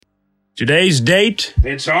Today's date?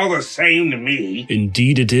 It's all the same to me.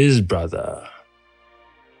 Indeed it is, brother.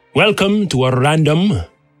 Welcome to a random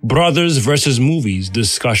Brothers versus Movies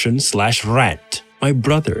discussion/rant. My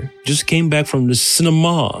brother just came back from the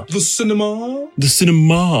cinema. The cinema? The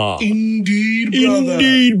cinema. Indeed, brother.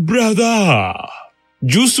 Indeed, brother.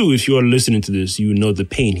 Jusu, if you are listening to this, you know the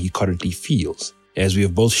pain he currently feels, as we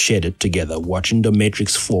have both shared it together watching the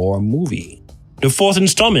Matrix 4 movie. The fourth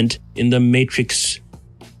installment in the Matrix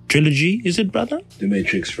trilogy, is it, brother? The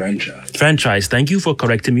Matrix franchise. Franchise, thank you for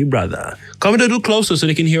correcting me, brother. Come a little closer so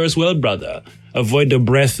they can hear us well, brother. Avoid the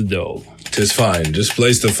breath, though. Tis fine. Just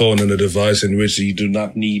place the phone on a device in which you do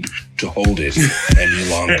not need to hold it any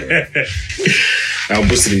longer. I'll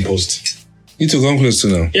boost it in post. You two come close to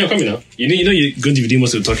now. Yeah, come here now. You know you're going to be doing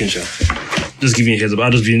most of the talking, Sha. Just give me a heads up.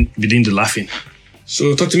 I'll just be doing the laughing.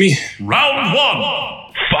 So talk to me. Round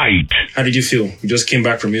one. Fight. How did you feel? You just came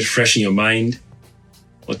back from it fresh in your mind?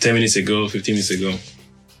 Or 10 minutes ago, 15 minutes ago?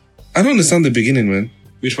 I don't understand the beginning, man.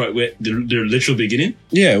 Which part? Where, the literal beginning?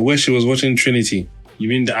 Yeah, where she was watching Trinity. You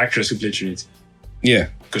mean the actress who played Trinity? Yeah.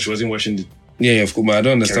 Because she wasn't watching the... Yeah, of course, but I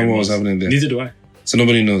don't understand what was happening there. Neither do I. So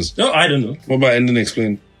nobody knows. No, I don't know. What about ending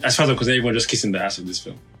explain? As far as I'm concerned, everyone just kissing the ass of this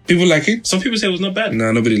film. People like it? Some people said it was not bad.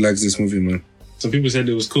 Nah, nobody likes this movie, man. Some people said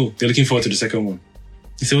it was cool. They're looking forward to the second one.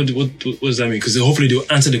 They said, what does that mean? Because hopefully they'll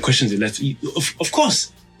answer the questions they left. Of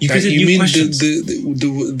course. You mean questions.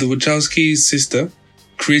 the Wachowski sister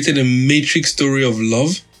created a Matrix story of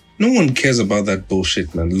love? No one cares about that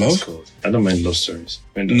bullshit, man. Love? Cool. I don't mind love stories.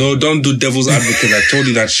 No, don't do devil's advocate. I told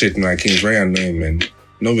you that shit, man. It's very annoying, man.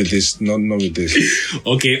 Not with this. Not with this.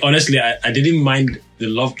 Okay, honestly, I didn't mind the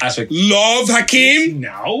love aspect. Love, Hakeem?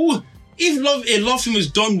 Now? If a love film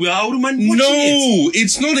is done well, I wouldn't mind watching it. No,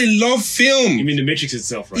 it's not a love film. You mean the Matrix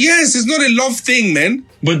itself, right? Yes, it's not a love thing, man.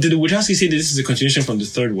 But did Wachowski say that this is a continuation from the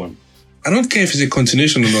third one? I don't care if it's a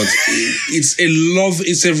continuation or not. It's a love.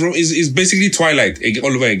 It's basically Twilight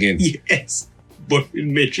all over again. Yes, but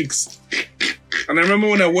in Matrix. And I remember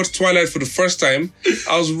when I watched Twilight for the first time,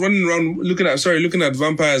 I was running around looking at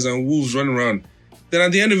vampires and wolves running around. Then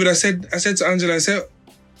at the end of it, I said to Angela,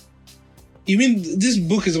 you mean this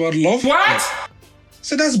book is about love? What?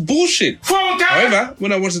 So that's bullshit. However,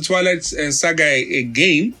 when I watched the Twilight saga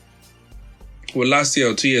again, last year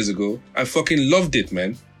or 2 years ago, I fucking loved it,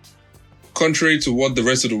 man. Contrary to what the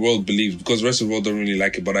rest of the world believes, because the rest of the world don't really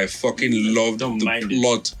like it, but I fucking loved the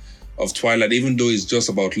plot of Twilight, even though it's just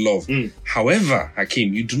about love. However,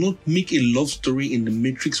 Hakeem, you do not make a love story in the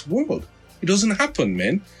Matrix world. It doesn't happen,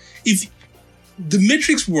 man. If the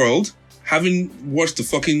Matrix world, having watched the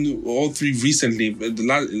fucking all three recently,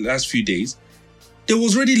 the last few days, there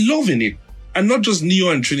was already love in it. And not just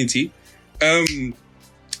Neo and Trinity.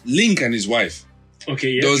 Link and his wife. Okay,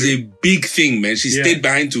 yeah. There was a big thing, man. She stayed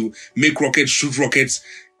behind to make rockets, shoot rockets.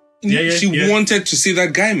 She wanted to see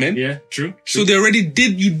that guy, man. Yeah, true. So they already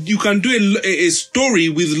did. You can do a story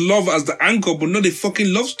with love as the anchor, but not a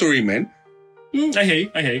fucking love story, man. I hear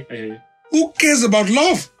you. Who cares about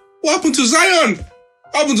love? What happened to Zion?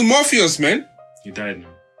 What happened to Morpheus, man? He died now.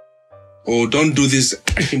 Oh, don't do this.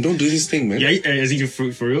 Don't do this thing, man. Yeah, is he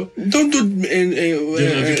for real? Don't do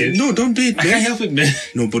no, don't do it, man. I can't help it, man.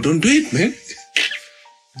 No, but don't do it, man.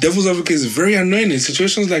 Devil's advocate is very annoying in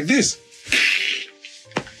situations like this.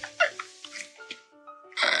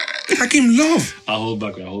 Hakeem, love. I'll hold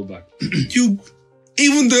back.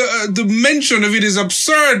 Even the mention of it is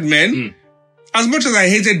absurd, man. As much as I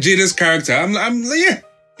hated Jada's character, I'm like, yeah.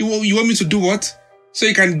 You want me to do what? So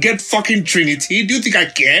you can get fucking Trinity? Do you think I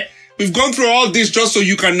care? We've gone through all this just so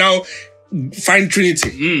you can now find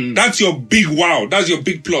Trinity. That's your big wow. That's your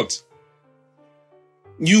big plot.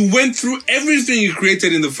 You went through everything you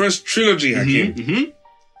created in the first trilogy, Hakeem.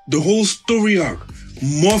 The whole story arc.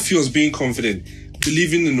 Morpheus being confident,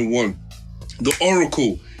 believing in the one. The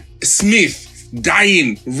Oracle. Smith,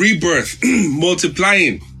 dying, rebirth,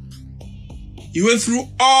 multiplying. You went through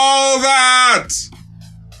all that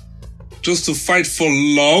just to fight for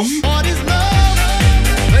love. What is love?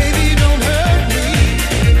 Baby, don't hurt me.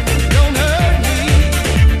 Don't hurt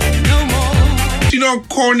me no more. Do you know how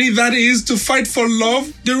corny that is, to fight for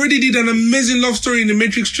love? They already did an amazing love story in the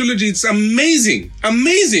Matrix trilogy. It's amazing.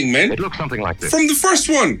 Amazing, man. It looks something like this. From the first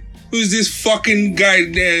one. Who is this fucking guy?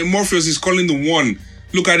 Morpheus is calling the one.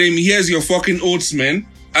 Look at him. Here's your fucking oats, man.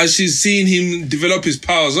 As she's seeing him develop his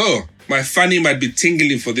powers. Oh, my fanny might be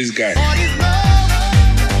tingling for this guy. What is love?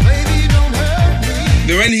 Baby, don't hurt me.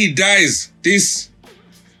 Then when he dies, this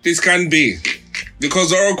can't be. Because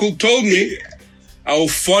the Oracle told me I will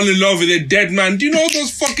fall in love with a dead man. Do you know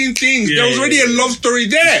those fucking things? Yeah, there was already a love story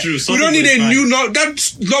there. It's true. We don't need a new love.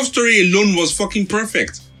 That love story alone was fucking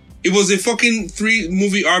perfect. It was a fucking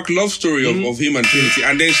 3-movie arc love story of him and Trinity.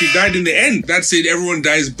 And then she died in the end. That's it. Everyone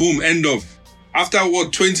dies. Boom. End of. After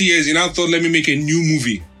 20 years, you now thought, let me make a new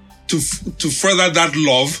movie to further that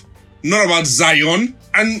love. Not about Zion.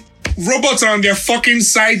 And robots are on their fucking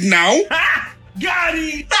side now. Got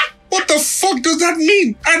it! What the fuck does that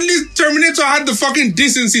mean? At least Terminator had the fucking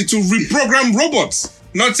decency to reprogram robots.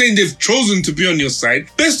 Not saying they've chosen to be on your side.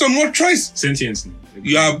 Based on what choice? Sentience.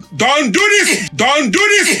 Yeah, don't do this! Don't do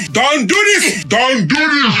this! Don't do this! Don't do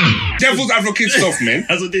this! Devil's advocate stuff, man.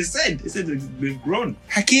 That's what they said. They said they've grown.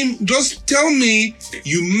 Hakeem, just tell me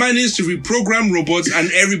you managed to reprogram robots and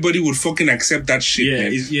everybody would fucking accept that shit, Yeah,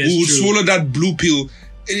 man. it's Who would true. swallow that blue pill.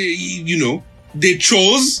 You know, they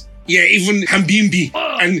chose, even Hambimbi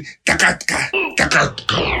and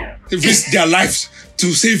Takatka risked their lives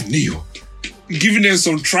to save Neo. Giving them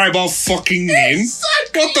some tribal fucking name.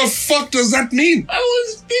 What the fuck does that mean? I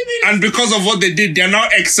was kidding. And because of what they did, they're now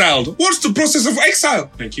exiled. What's the process of exile?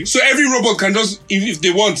 Thank you. So every robot can just, if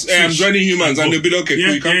they want, joining humans, and they'll be like, okay,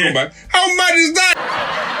 cool, you can't come back. How mad is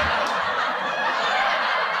that?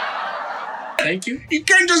 Thank you. You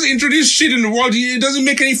can't just introduce shit in the world. It doesn't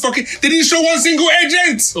make any fucking... They didn't show one single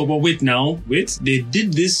agent. Oh, but wait now. Wait. They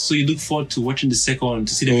did this so you look forward to watching the second one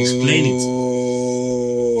to see them explain it.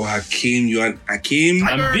 Oh, Hakeem, you are... Hakeem?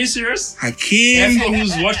 I'm being serious. Hakeem? Everyone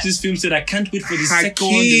who's watched this film said, I can't wait for the second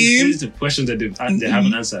one. There's the questions that they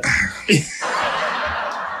haven't answered.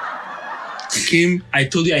 Hakeem, I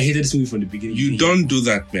told you I hated this movie from the beginning. you don't do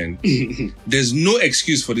that, man. There's no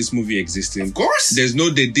excuse for this movie existing. Of course. There's no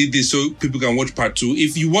they did this so people can watch part 2.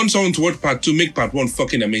 If you want someone to watch part 2, make part 1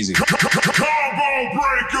 fucking amazing. Yep.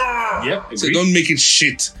 So Agreed. don't make it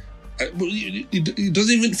shit.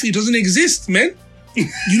 It doesn't exist, man.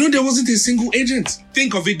 You know, there wasn't a single agent.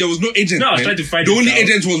 Think of it, there was no agent. No, I was man. trying to find The it only out.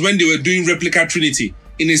 agent was when they were doing Replica Trinity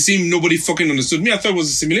in a sim nobody fucking understood. Me, I thought it was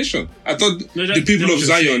a simulation. I thought No, the people that's of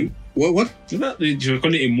what you're Zion. saying. What? You're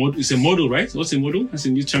calling it a model. It's a model, right? What's a model? That's a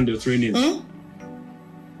new term they're throwing in. Huh?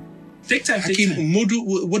 Take time. Take Hakeem, time.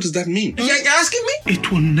 Modu, what does that mean? You're asking me? It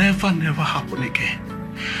will never happen again.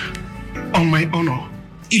 On my honor.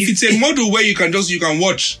 If it's a model where you can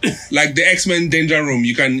watch, like the X-Men Danger Room,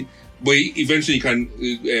 but eventually you can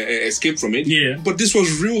escape from it. Yeah. But this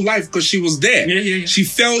was real life because she was there. Yeah. She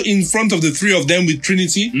fell in front of the 3 of them with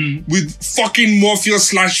Trinity, with fucking Morpheus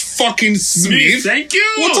 / fucking Smith. Thank you.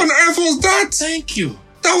 What on earth was that? Thank you.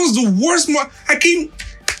 That was the worst.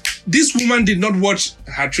 This woman did not watch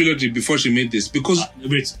her trilogy before she made this because...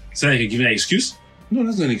 Wait. So I can give you an excuse? no,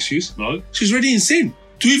 that's not an excuse. No. She's already insane.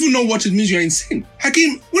 To even know what it means, you're insane.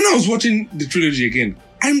 Hakeem, when I was watching the trilogy again,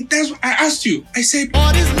 I asked you, I said,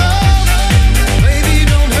 What is love? Baby,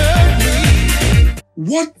 don't hurt me.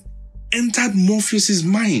 what entered Morpheus's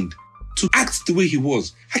mind to act the way he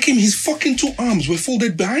was? Hakeem, his fucking 2 arms were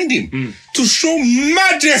folded behind him to show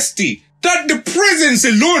majesty. That the presence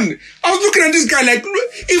alone. I was looking at this guy like,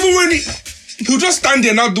 even when he'll just stand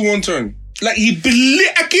there and not do one turn. Like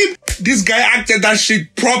Hakeem, this guy acted that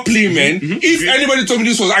shit properly, man. If anybody told me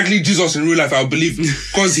this was actually Jesus in real life, I would believe,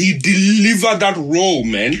 because he delivered that role,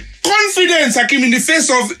 man. Confidence, Hakeem, in the face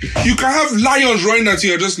of, you can have lions running at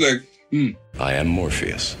you, you're just like, I am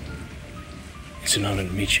Morpheus. It's an honor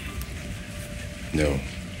to meet you. No.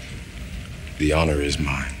 The honor is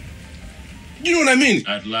mine. you know what I mean?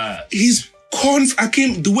 At last.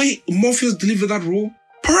 Hakeem, the way Morpheus delivered that role,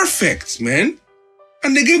 perfect, man.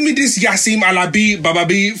 And they gave me this Yassim Alabi,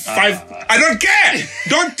 Bababi, 5. I don't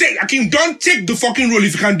care. Hakeem, don't take the fucking role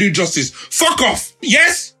if you can't do it justice. Fuck off.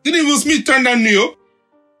 Yes? Didn't Will Smith turn down Neo?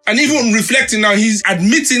 And even reflecting now, he's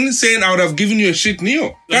admitting, saying, I would have given you a shit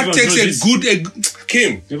Neo. That Everyone takes knows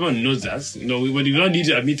Hakeem. Everyone knows that. You know, we do not need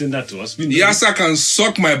to admitting that to us. We know. Yasa can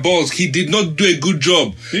suck my balls. He did not do a good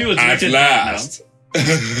job. He was At directed last.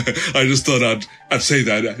 I just thought I'd say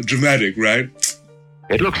that. Dramatic, right?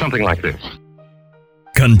 It looks something like this.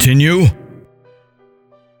 Continue.